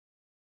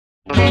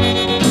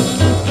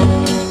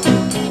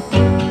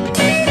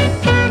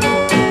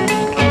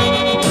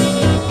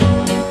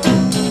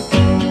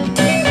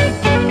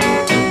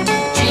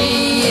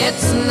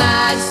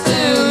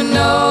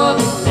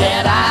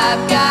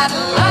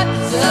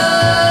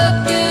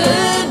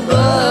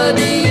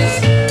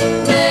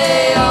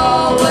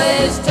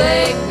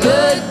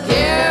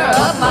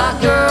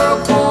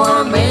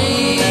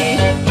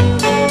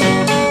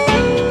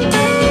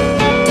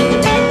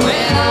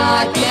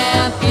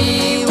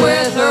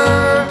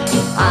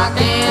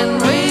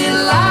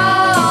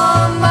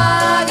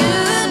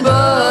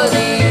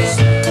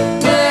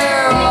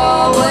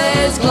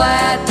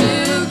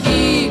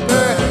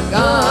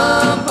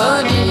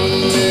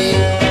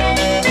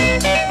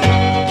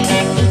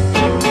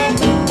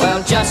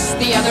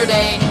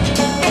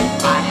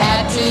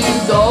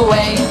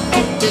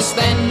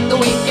Spend the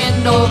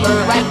weekend over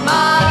at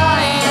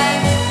my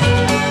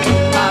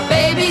aunt's. My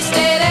baby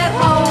stayed at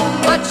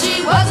home, but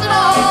she wasn't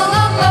all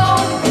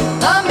alone.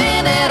 The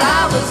minute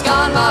I was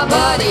gone, my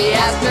buddy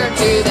asked her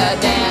to the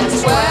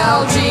dance.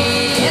 Well,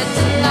 gee, it's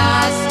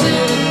nice to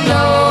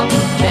know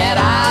that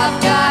I've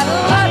got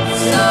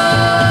lots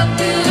of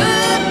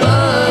good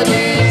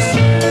buddies.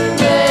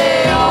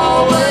 They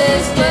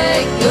always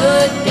take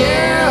good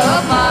care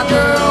of my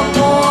girl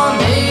for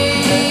me.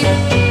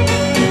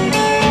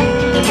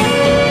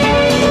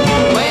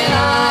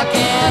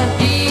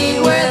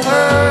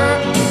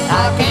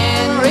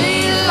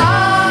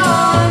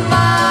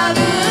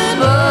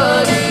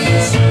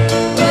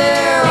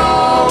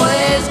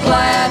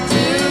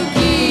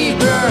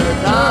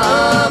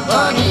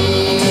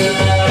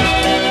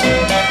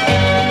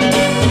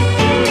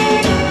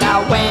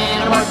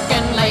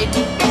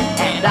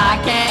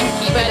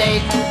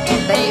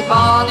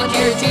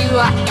 Volunteer to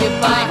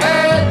occupy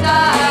her time.